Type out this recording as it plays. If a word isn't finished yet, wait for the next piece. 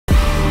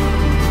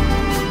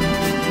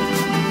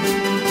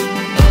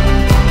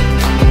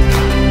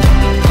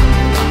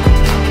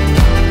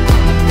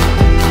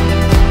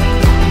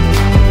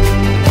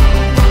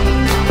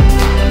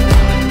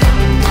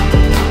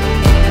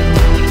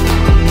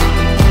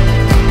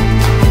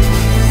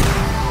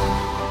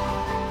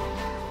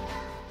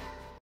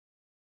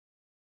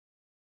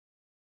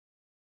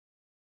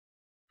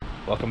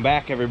Welcome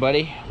back,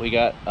 everybody. We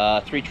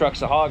got 3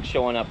 trucks of hogs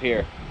showing up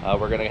here.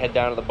 We're gonna head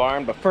down to the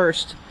barn, but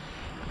first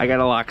I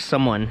gotta lock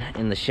someone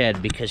in the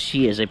shed because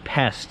she is a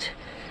pest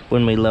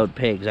when we load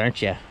pigs,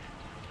 aren't ya?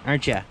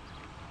 Aren't ya?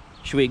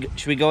 Should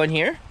we go in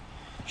here?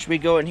 Should we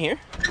go in here?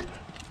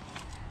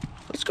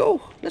 Let's go.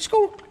 Let's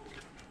go.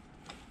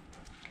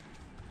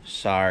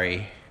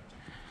 Sorry.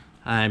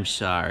 I'm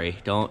sorry.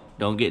 Don't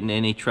get in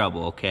any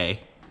trouble,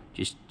 okay?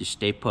 Just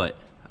stay put.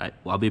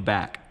 I'll be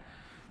back.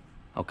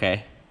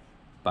 Okay?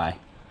 Bye.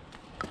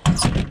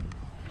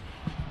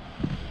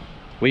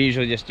 We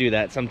usually just do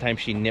that. Sometimes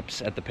she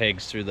nips at the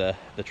pigs through the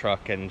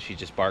truck and she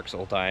just barks the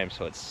whole time,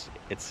 so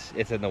it's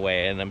in the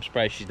way, and I'm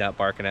surprised she's not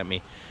barking at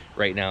me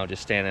right now,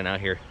 just standing out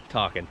here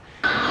talking.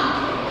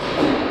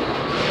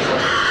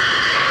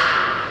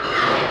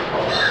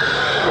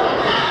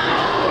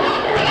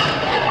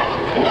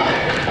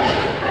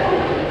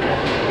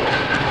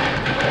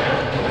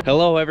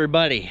 Hello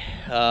everybody,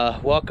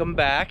 welcome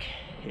back.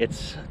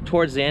 It's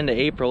towards the end of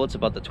April. It's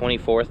about the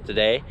 24th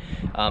today.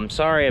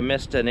 Sorry I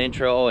missed an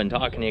intro and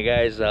talking to you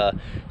guys,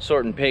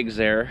 sorting pigs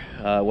there,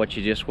 what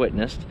you just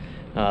witnessed.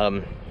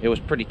 It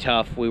was pretty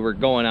tough. We were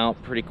going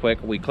out pretty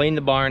quick. We cleaned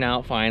the barn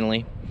out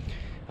finally,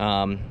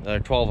 our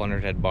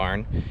 1200 head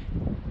barn,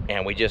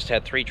 and we just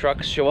had 3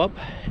 trucks show up,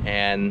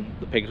 and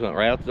the pigs went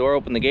right out the door,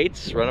 opened the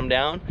gates, run them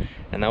down,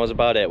 and that was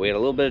about it. We had a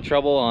little bit of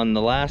trouble on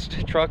the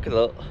last truck.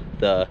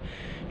 The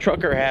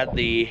trucker had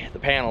the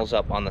panels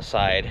up on the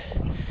side,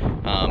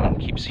 and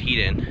keeps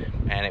heating,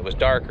 and it was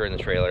darker in the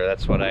trailer.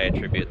 That's what I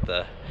attribute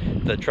the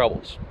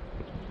troubles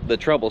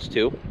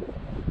to.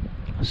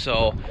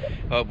 So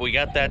we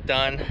got that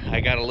done.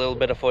 I got a little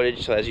bit of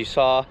footage, so as you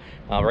saw,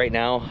 right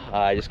now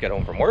I just got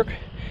home from work.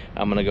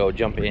 I'm gonna go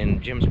jump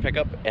in Jim's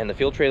pickup, and the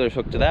fuel trailer's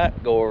hooked to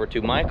that. Go over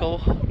to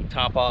Michael,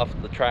 top off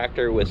the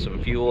tractor with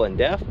some fuel and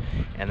def,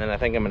 and then I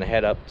think I'm gonna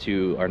head up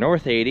to our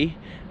North 80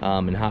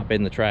 and hop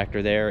in the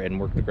tractor there and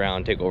work the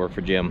ground, take over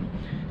for Jim.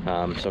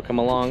 So come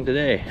along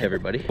today,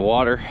 everybody.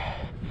 Water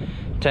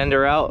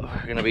tender out.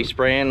 We're gonna be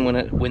spraying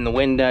when the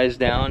wind dies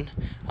down.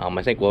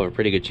 I think we'll have a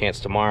pretty good chance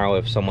tomorrow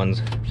if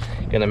someone's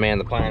gonna man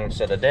the plant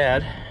instead of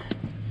Dad.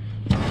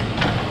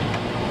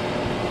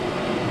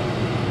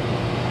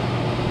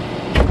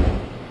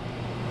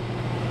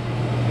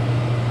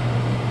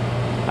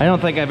 I don't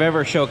think I've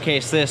ever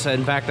showcased this.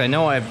 In fact, I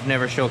know I've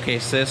never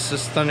showcased this.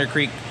 This Thunder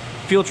Creek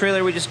fuel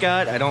trailer we just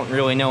got. I don't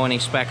really know any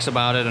specs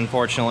about it,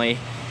 unfortunately.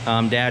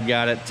 Dad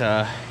got it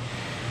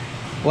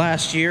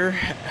last year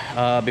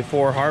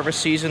before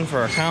harvest season for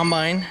our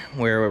combine,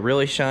 where it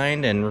really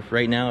shined, and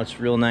right now it's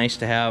real nice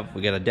to have.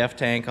 We got a def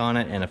tank on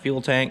it and a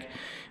fuel tank.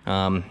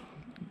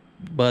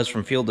 Buzz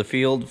from field to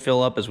field,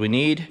 fill up as we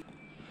need.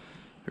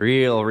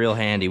 Real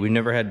handy. We've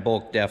never had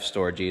bulk def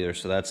storage either,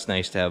 so that's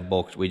nice to have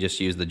bulk. We just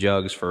use the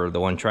jugs for the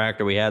one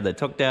tractor we had that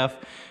took def.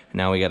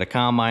 Now we got a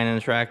combine and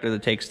a tractor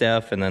that takes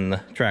def, and then the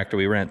tractor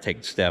we rent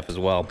takes def as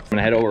well. I'm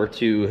gonna head over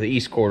to the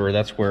East Quarter.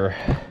 That's where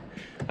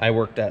I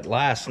worked at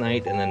last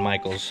night, and then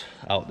Michael's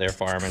out there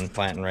farming,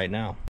 planting right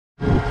now.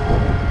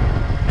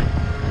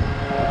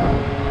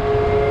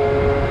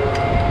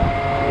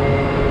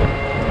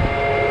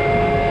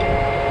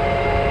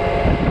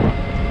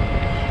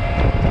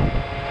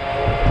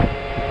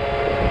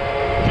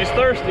 She's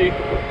thirsty.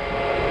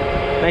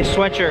 Nice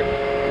sweatshirt.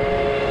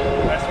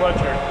 Nice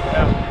sweatshirt,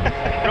 yeah.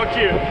 Real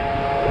cute.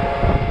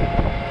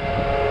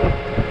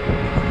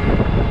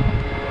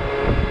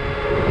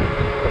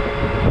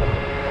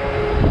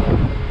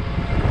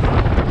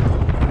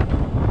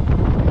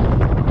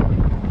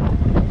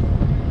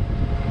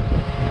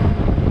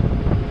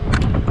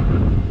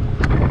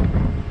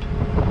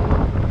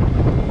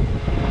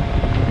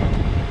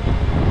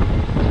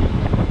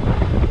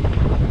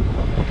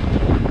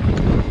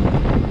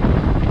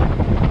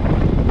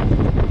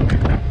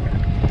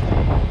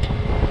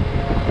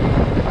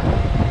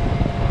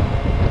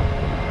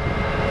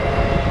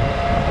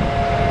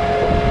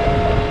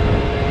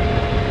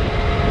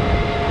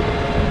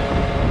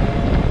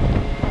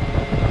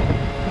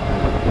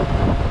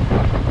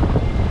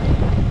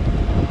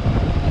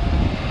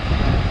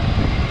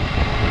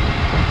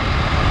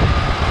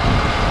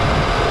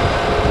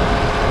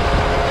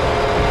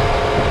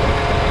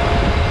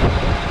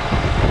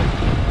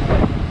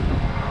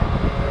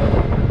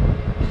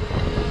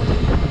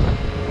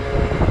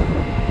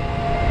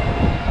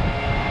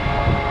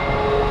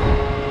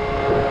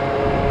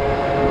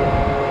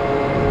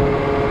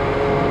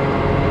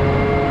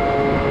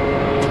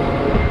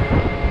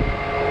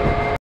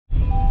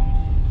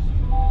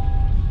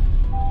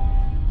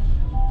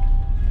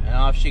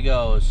 She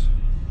goes.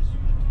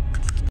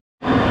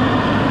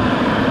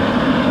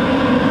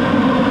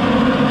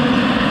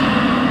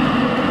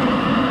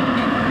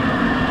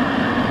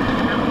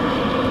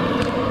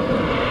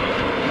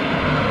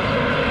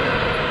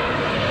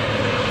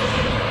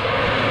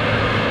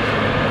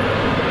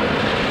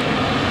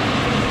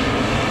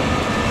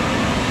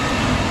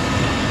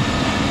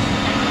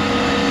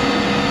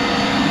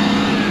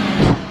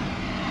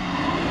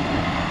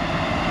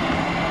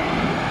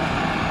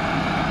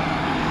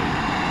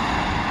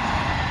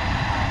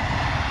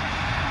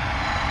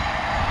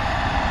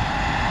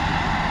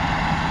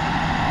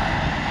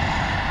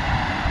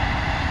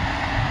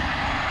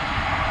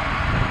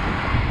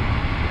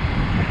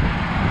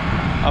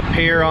 Up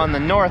here on the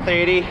North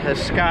 80, the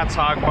Scott's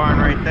hog barn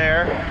right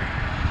there.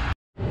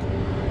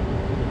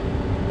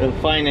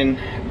 Finding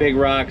big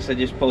rocks. I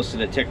just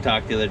posted a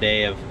TikTok the other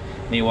day of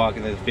me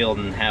walking through the field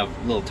and have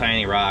little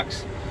tiny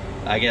rocks.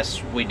 I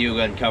guess we do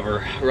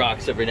uncover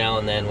rocks every now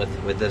and then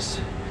with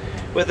this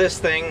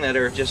thing that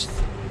are just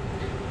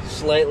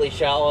slightly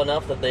shallow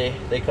enough that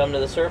they come to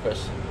the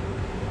surface.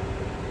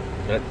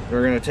 But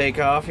we're gonna take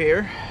off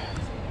here.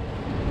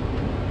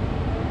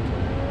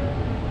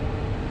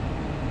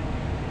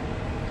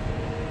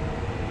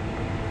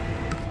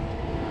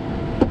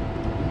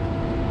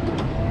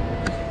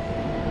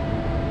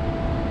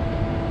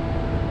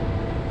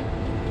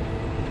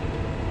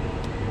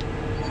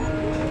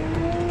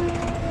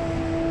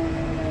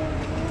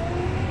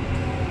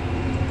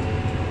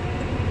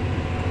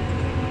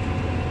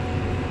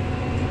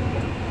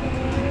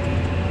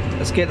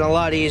 It's getting a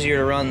lot easier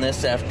to run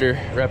this after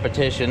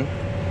repetition.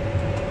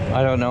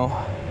 I don't know.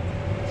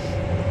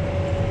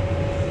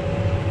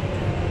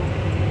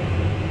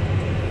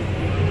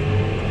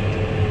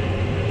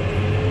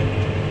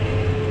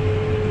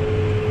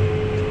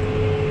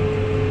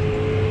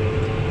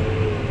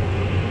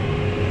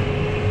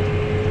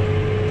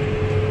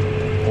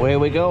 Away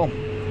we go.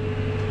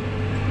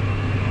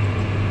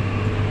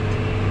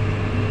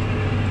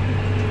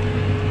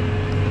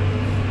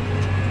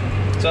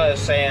 So I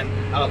was saying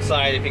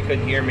outside, if you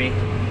couldn't hear me,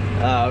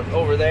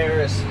 over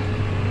there is,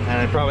 and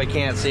I probably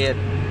can't see it,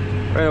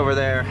 right over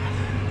there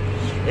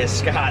is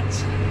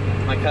Scott's,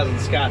 my cousin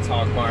Scott's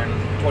hog barn,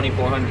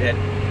 2400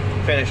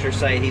 finisher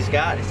site he's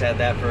had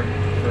that for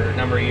a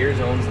number of years,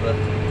 owns the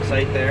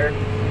site there.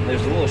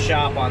 There's a little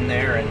shop on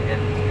there,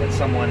 and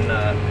someone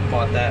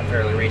bought that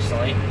fairly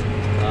recently.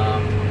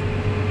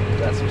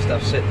 Got some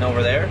stuff sitting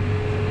over there.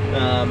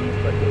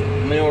 But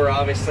manure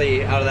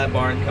obviously out of that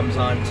barn comes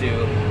on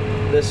to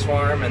this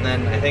farm, and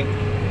then I think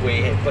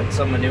we put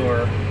some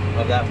manure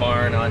of that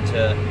barn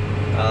onto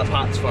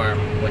Potts farm,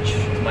 which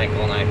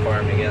Michael and I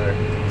farm together.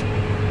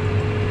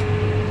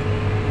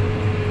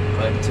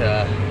 But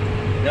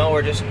no,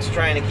 we're just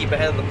trying to keep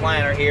ahead of the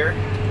planter here.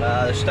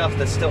 There's stuff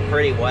that's still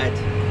pretty wet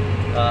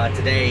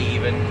today,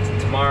 even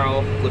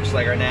tomorrow looks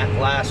like our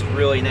last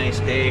really nice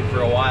day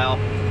for a while.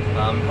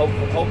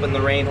 Hoping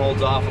the rain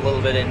holds off a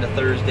little bit into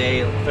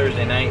Thursday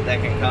night.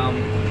 That can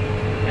come.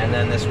 And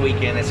then this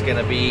weekend it's going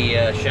to be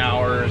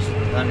showers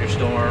and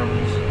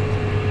thunderstorms.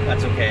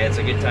 That's okay, it's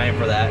a good time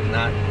for that,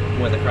 not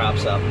when the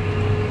crop's up.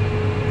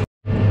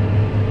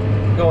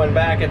 Going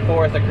back and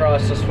forth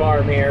across this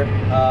farm here,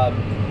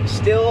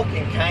 still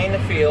can kind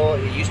of feel,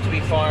 it used to be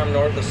farm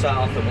north to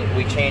south, and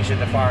we changed it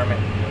to farm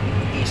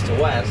east to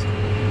west.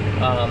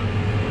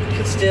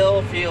 Can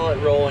still feel it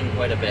rolling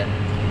quite a bit.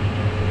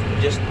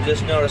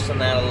 Just noticing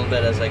that a little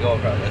bit as I go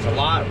across. It's a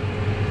lot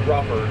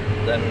rougher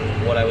than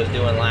what I was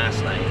doing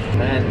last night.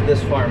 And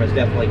this farm has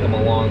definitely come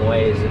a long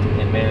ways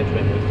in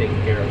management. We've taken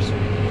care of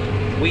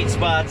some weed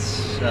spots,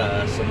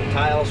 some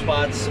tile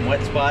spots, some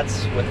wet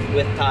spots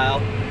with tile,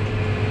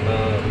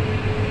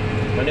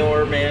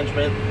 manure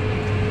management.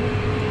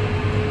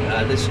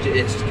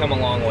 It's come a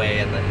long way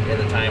in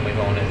the time we've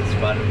owned it.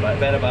 It's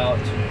been about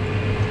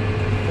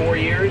 4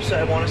 years,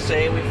 I want to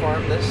say, we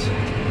farmed this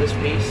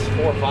piece.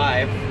 4 or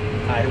 5.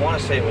 I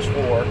want to say it was 4,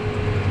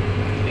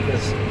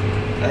 because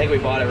I think we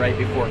bought it right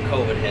before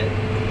COVID hit,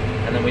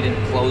 and then we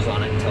didn't close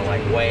on it until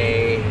like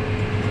way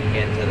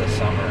into the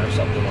summer or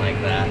something like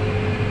that,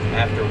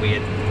 after we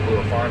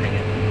were farming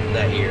it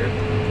that year.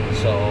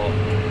 So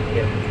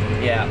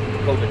yeah,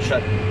 COVID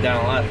shut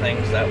down a lot of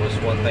things. That was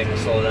one thing that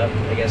slowed up.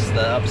 I guess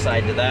the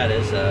upside to that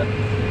is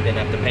didn't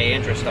have to pay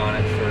interest on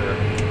it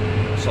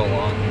for so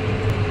long.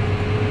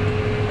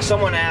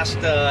 Someone asked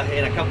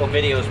in a couple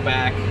videos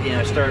back,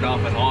 I started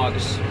off with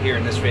hogs here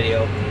in this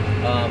video,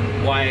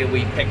 why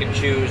we pick and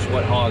choose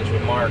what hogs we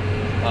mark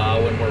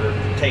when we're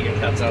taking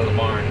cuts out of the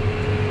barn.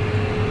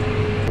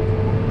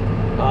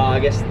 I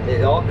guess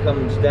it all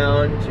comes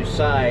down to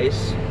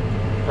size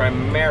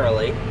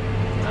primarily.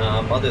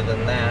 Other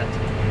than that,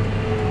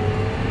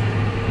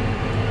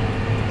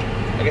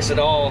 I guess it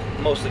all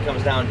mostly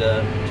comes down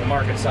to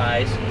market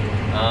size.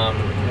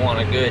 You want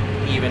a good,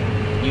 even,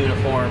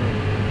 uniform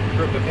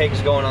group of pigs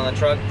going on the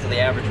truck, so the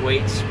average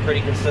weight's pretty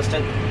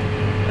consistent.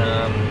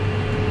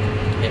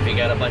 If you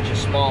got a bunch of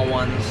small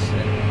ones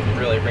and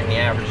really bring the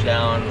average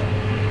down,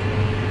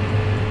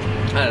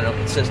 I don't know,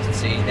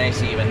 consistency,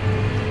 nice even.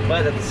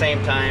 But at the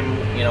same time,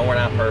 we're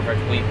not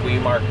perfect. We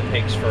mark the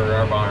pigs for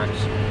our barns,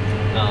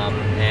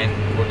 and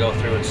we'll go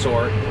through and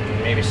sort,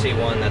 maybe see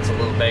one that's a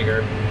little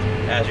bigger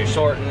as you're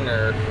sorting,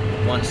 or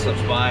one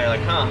slips by, you're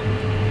like, huh,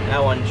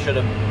 that one should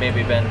have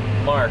maybe been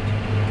marked.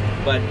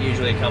 But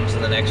usually it comes to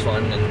the next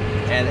one,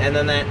 and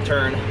then that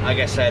turn, like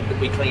I said,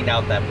 we cleaned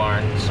out that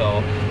barn,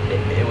 so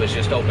it was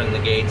just open the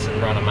gates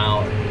and run them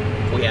out.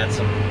 We had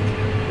some,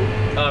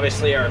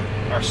 obviously our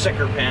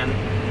sicker pen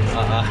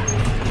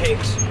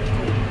pigs.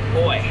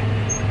 Boy,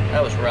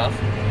 that was rough.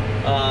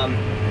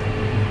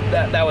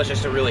 That was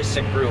just a really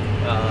sick group.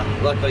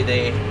 Luckily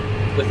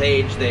with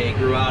age they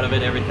grew out of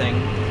it, everything,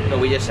 but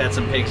we just had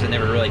some pigs that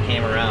never really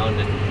came around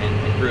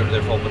and grew to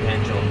their full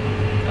potential.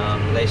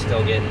 They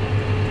still get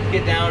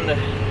down to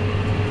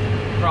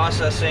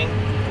processing.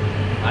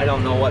 I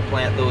don't know what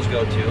plant those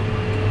go to.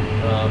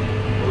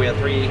 We had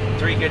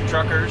three good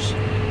truckers,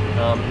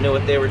 knew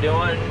what they were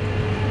doing.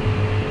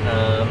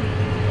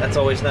 That's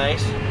always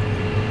nice.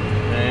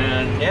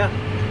 And yeah,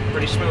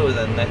 pretty smooth.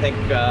 And I think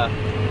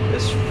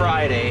this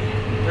Friday,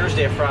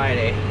 Thursday or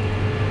Friday,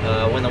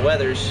 when the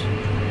weather's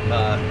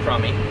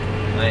crummy,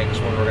 I think is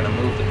when we're gonna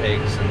move the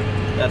pigs.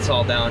 And that's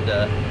all down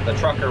to the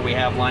trucker we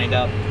have lined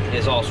up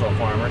is also a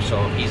farmer,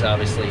 so he's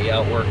obviously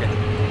out working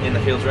in the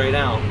fields right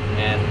now,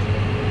 and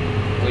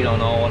we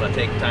don't all want to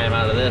take time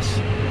out of this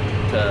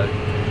to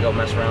go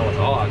mess around with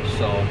hogs.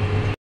 So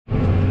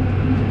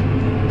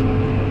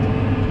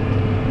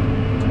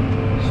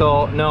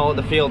no,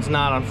 the field's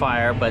not on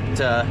fire, but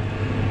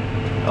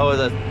oh,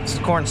 the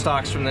corn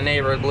stalks from the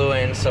neighbor blew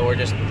in, so we're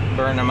just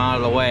burning them out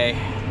of the way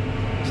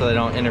so they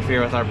don't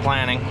interfere with our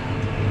planting.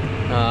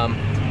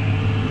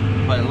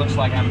 But it looks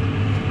like I'm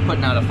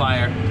putting out a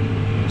fire.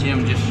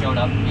 Jim just showed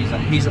up.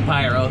 He's a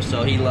pyro,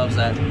 so he loves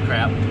that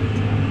crap.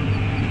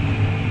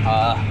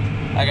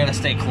 I gotta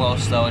stay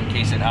close though in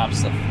case it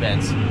hops the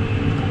fence.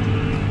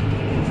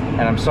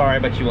 And I'm sorry,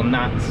 but you will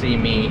not see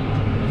me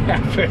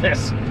after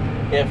this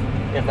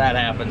if that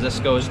happens. This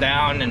goes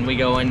down and we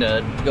go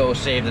into go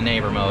save the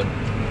neighbor mode.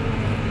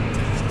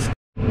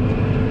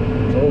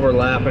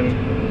 Overlapping,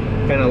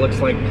 kind of looks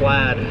like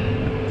plaid.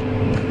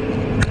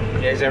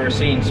 You guys ever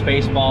seen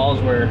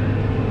Spaceballs where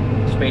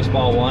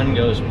Spaceball 1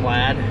 goes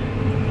plaid?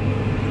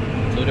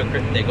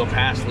 They go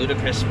past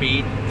ludicrous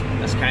speed.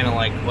 That's kind of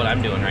like what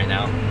I'm doing right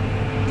now.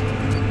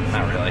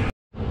 Not really.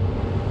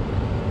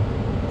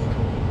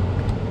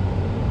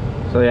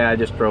 So yeah, I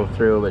just drove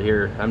through, but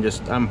here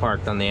I'm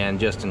parked on the end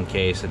just in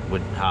case it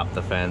would hop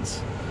the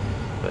fence.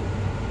 But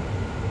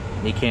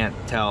you can't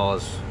tell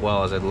as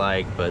well as I'd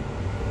like, but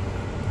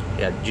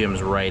yeah,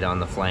 Jim's right on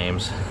the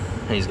flames.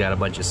 He's got a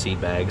bunch of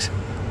seed bags.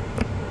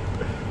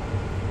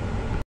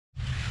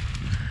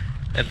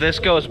 If this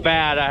goes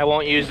bad, I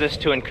won't use this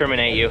to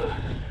incriminate you.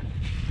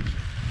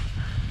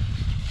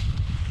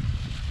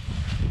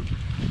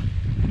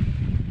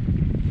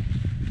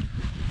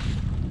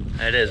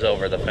 It is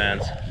over the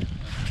fence.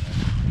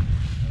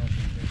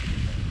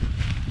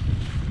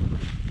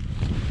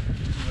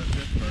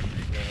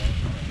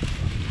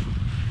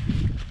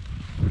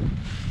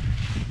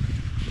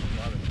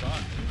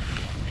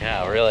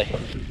 Yeah, really.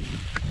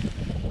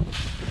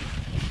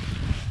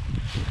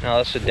 No,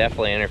 this should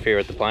definitely interfere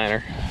with the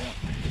planter.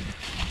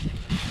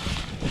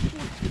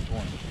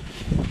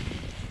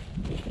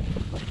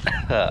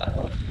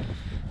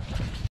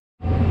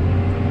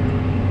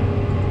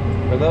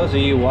 For those of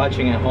you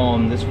watching at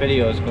home, this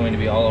video is going to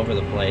be all over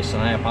the place,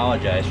 and I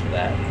apologize for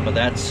that, but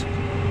that's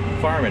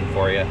farming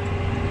for you.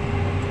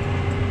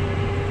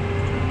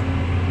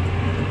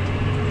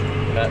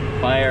 That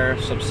fire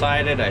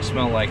subsided. I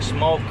smell like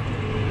smoke.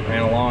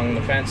 Ran along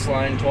the fence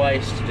line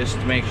twice just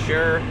to make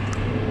sure,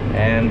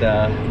 and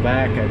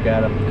back I've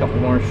got a couple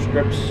more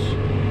strips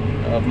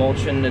of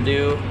mulching to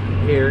do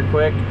here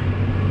quick,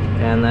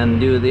 and then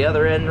do the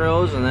other end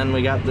rows, and then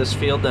we got this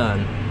field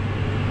done.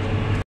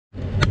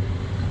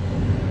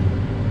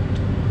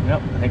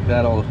 Yep, I think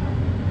that'll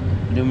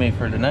do me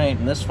for tonight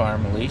in this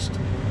farm at least.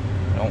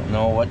 I don't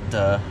know what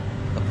the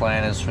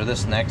plan is for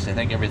this next. I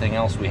think everything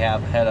else we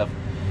have ahead of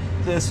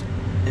this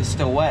is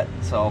still wet,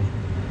 so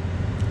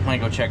I might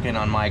go check in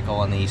on Michael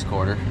on the east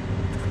quarter.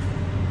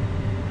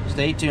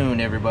 Stay tuned,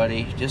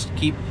 everybody. Just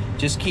keep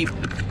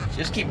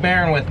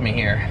bearing with me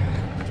here.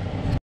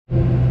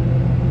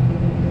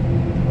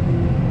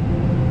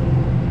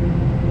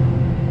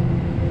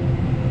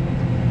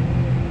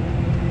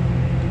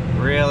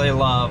 Really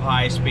love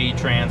high-speed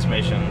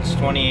transmissions.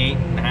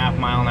 28.5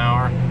 mile an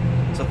hour.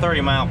 It's a 30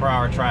 mile per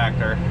hour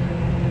tractor,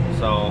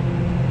 so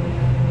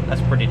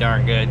that's pretty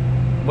darn good.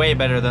 Way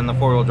better than the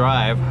four-wheel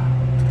drive.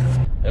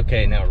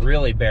 Okay, now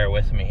really bear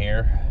with me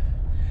here.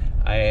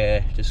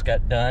 I just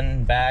got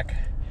done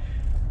back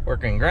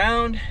working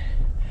ground.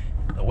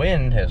 The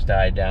wind has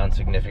died down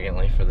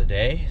significantly for the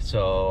day,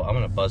 so I'm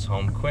gonna buzz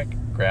home quick,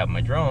 grab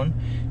my drone,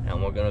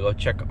 and we're gonna go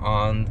check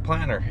on the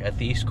planter at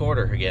the east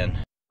quarter again.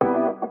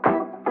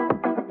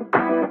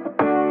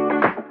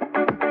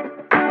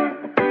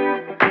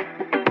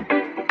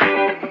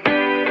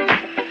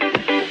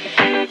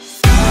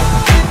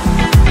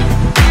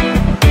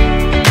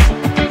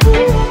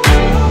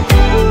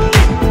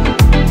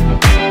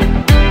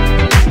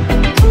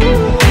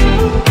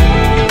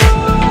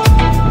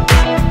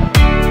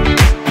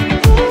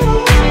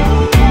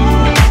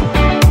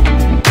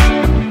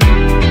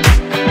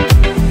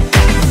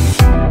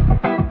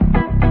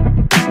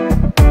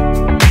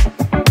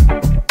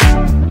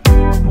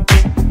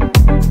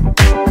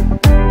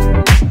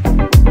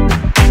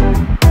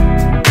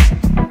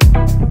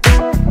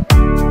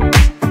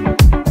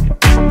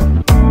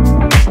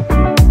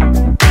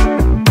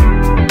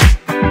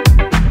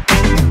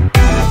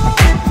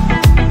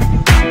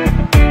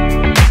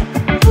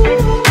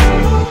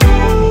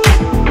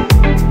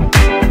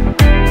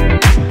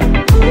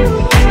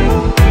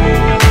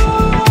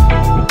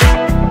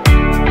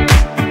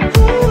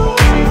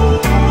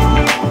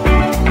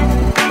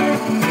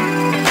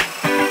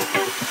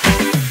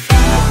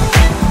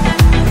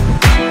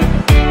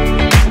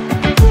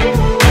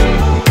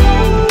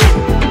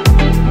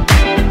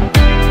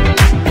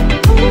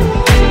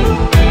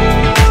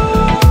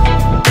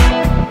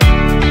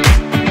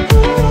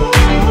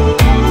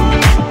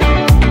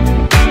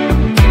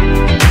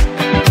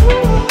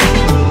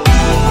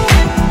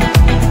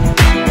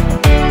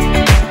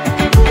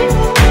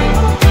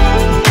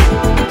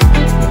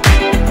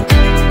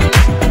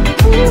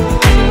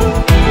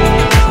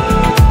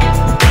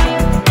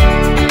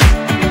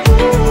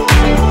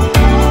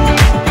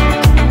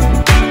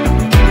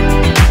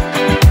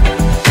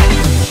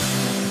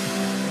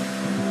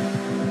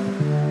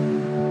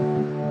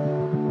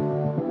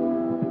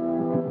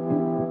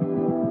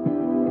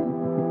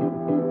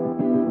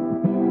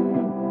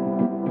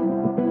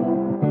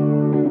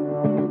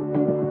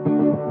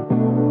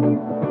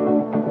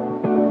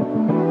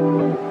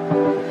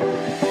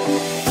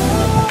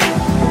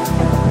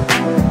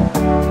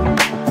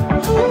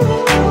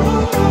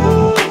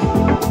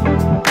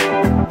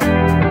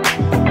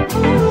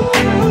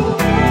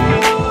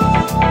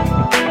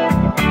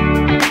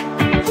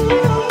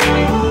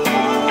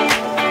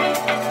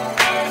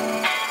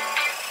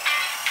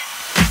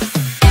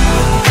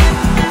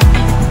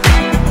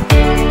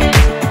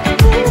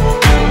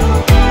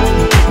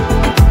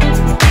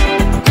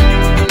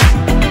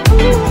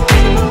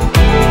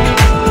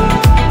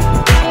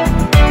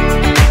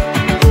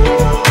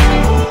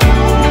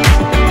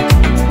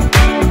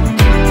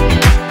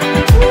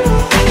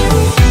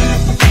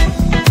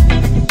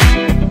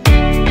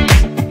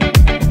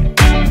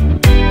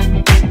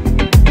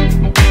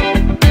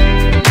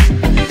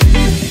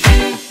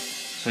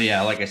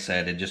 like I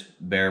said, just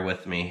bear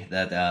with me.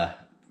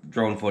 That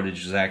drone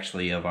footage is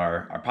actually of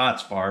our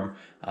Potts farm.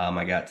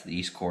 I got to the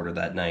east quarter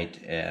that night,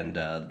 and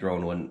the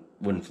drone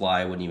wouldn't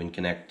fly, wouldn't even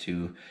connect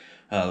to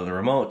the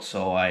remote.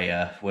 So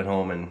I went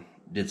home and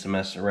did some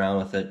messing around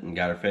with it and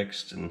got her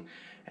fixed,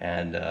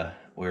 and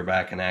we were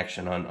back in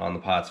action on the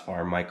Potts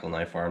farm. Michael and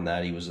I farmed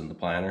that. He was in the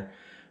planter.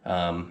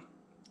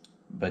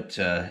 But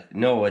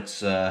no,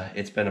 it's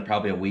been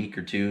probably a week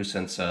or two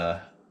since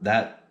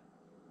that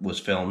was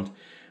filmed.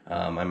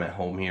 I'm at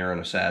home here on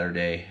a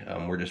Saturday.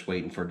 We're just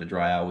waiting for it to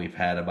dry out. We've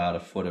had about a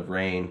foot of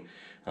rain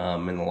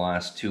in the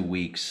last 2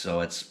 weeks,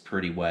 so it's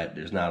pretty wet.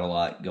 There's not a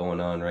lot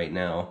going on right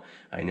now.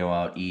 I know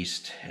out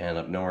east and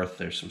up north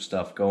there's some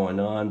stuff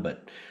going on,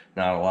 but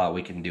not a lot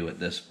we can do at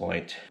this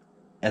point.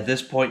 At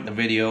this point in the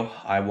video,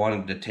 I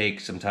wanted to take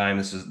some time.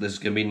 This is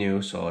gonna be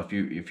new, so if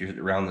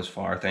you're around this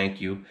far, thank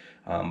you.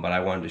 But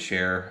I wanted to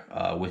share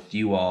with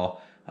you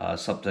all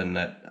something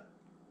that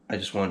I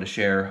just wanted to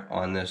share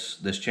on this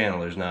channel.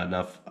 There's not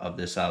enough of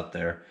this out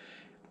there.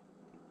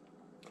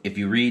 If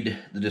you read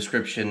the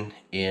description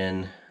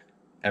in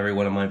every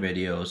one of my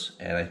videos,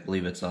 and I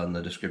believe it's on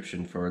the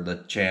description for the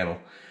channel,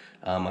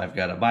 I've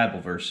got a Bible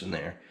verse in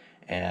there,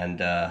 and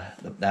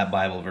that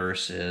Bible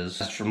verse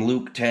is from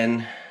Luke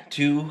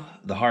 10:2.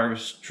 The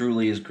harvest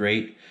truly is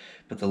great,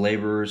 but the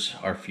laborers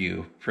are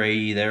few. Pray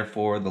ye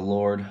therefore the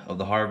Lord of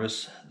the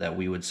harvest that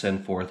we would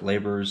send forth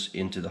laborers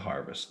into the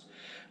harvest.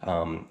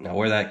 Now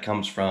where that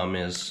comes from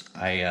is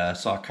I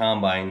saw a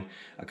combine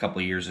a couple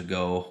of years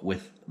ago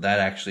with that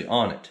actually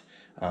on it.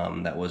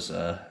 That was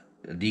a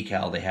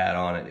decal they had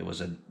on it. It was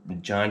a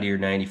John Deere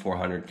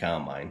 9400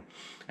 combine,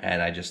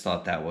 and I just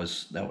thought that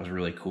was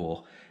really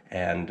cool.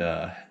 And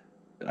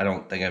I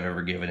don't think I've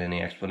ever given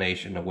any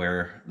explanation of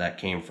where that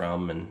came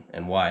from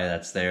and why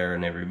that's there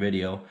in every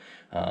video.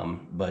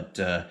 But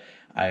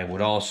I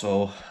would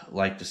also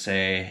like to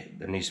say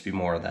there needs to be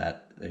more of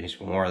that. There needs to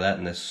be more of that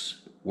in this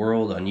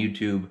world, on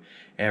YouTube,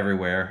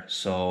 everywhere.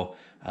 So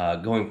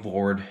going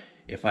forward,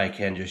 if I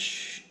can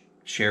just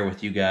share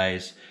with you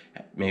guys,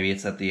 maybe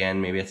it's at the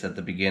end, maybe it's at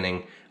the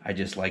beginning, I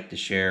just like to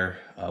share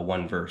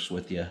one verse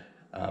with you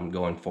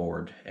going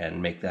forward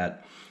and make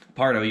that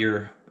part of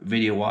your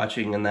video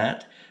watching. And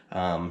that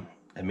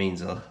it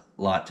means a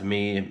lot to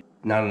me.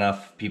 Not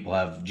enough people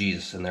have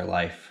Jesus in their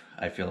life,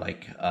 I feel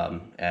like,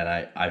 and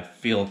I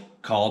feel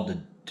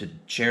called to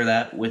share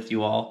that with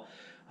you all.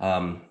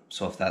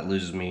 So if that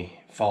loses me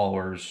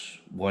followers,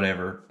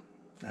 whatever,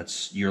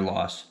 that's your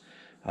loss.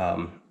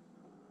 And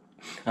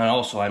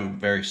also, I'm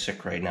very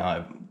sick right now.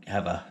 I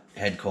have a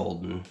head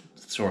cold and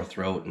sore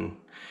throat and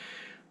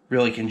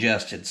really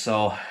congested.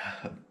 So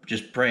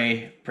just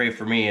pray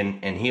for me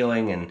and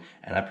healing, and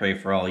I pray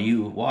for all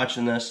you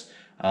watching this.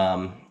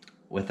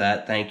 With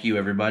that, thank you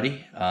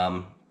everybody.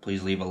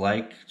 Please leave a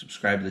like,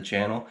 subscribe to the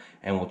channel,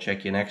 and we'll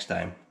check you next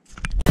time.